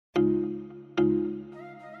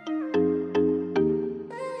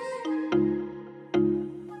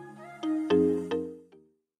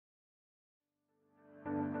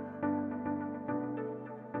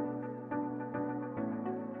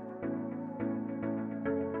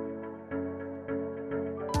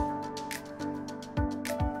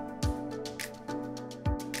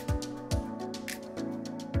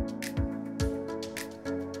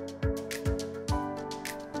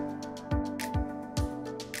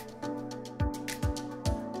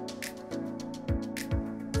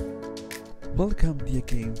Welcome, dear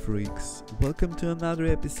game freaks. Welcome to another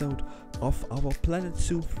episode of our Planet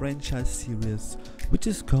Zoo franchise series, which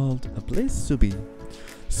is called A Place to Be.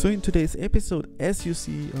 So in today's episode, as you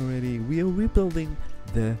see already, we are rebuilding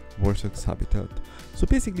the Warthogs habitat. So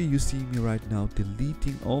basically you see me right now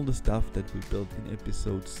deleting all the stuff that we built in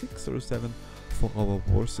episode 6 or 7 for our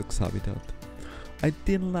Warthogs habitat. I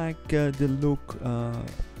didn't like the look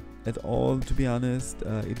at all, to be honest.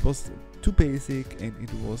 It was too basic and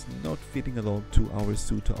it was not fitting at all to our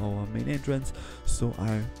zoo, to our main entrance, so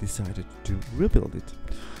I decided to rebuild it.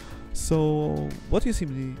 So what you see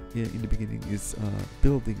in the beginning is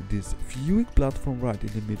building this viewing platform right in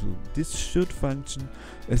the middle. This should function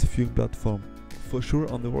as a viewing platform for sure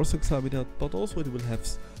on the Warthogs habitat, but also it will have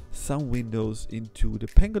some windows into the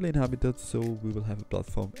pangolin habitat, so we will have a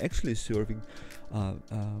platform actually serving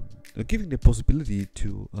giving the possibility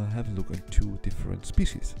to have a look at two different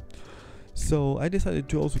species. So I decided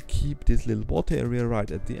to also keep this little water area right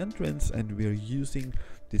at the entrance, and we are using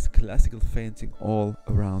this classical fencing all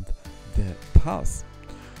around the path.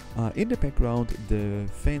 In the background the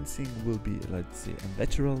fencing will be, let's say, a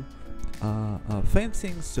natural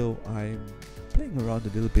fencing, so I'm playing around a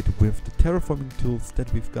little bit with the terraforming tools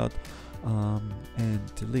that we've got,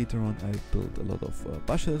 and later on I built a lot of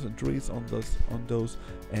bushes and trees on those,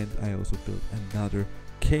 and I also built another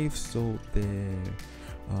cave, so the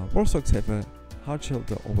Warthogs have a hard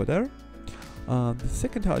shelter over there. The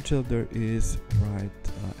second hard shelter is right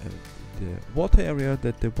at the water area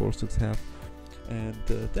that the Warthogs have, and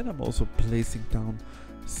then I'm also placing down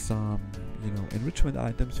some enrichment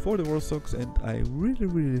items for the Warthogs, and I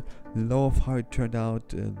really love how it turned out.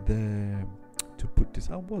 To put this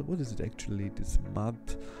out, what is it actually, this mud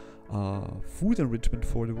food enrichment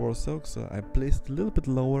for the Warthogs. So I placed a little bit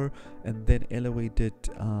lower and then elevated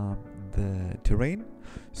the terrain,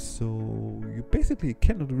 so you basically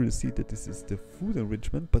cannot really see that this is the food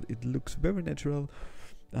enrichment, but it looks very natural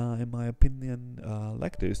in my opinion,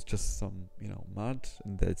 like there's just some mud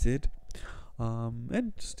and that's it.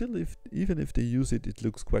 And still, even if they use it, it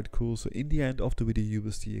looks quite cool. So in the end of the video you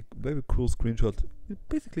will see a very cool screenshot.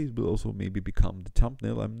 It will also maybe become the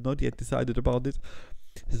thumbnail. I'm not yet decided about it,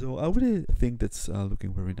 so I really think that's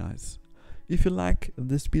looking very nice. If you like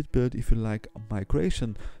the speed build, if you like my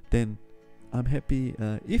creation, then I'm happy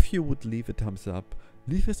if you would leave a thumbs up,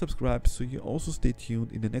 leave a subscribe, so you also stay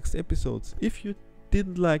tuned in the next episodes. If you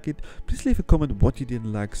didn't like it, please leave a comment what you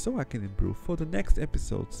didn't like, so I can improve for the next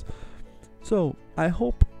episodes. So I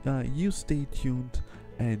hope you stay tuned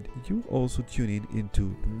and you also tune in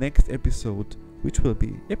into the next episode, which will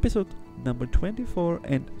be episode number 24,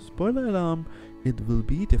 and spoiler alarm, it will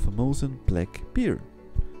be the Formosan black bear.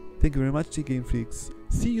 Thank you very much, Game Freaks.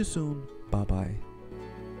 See you soon. Bye bye.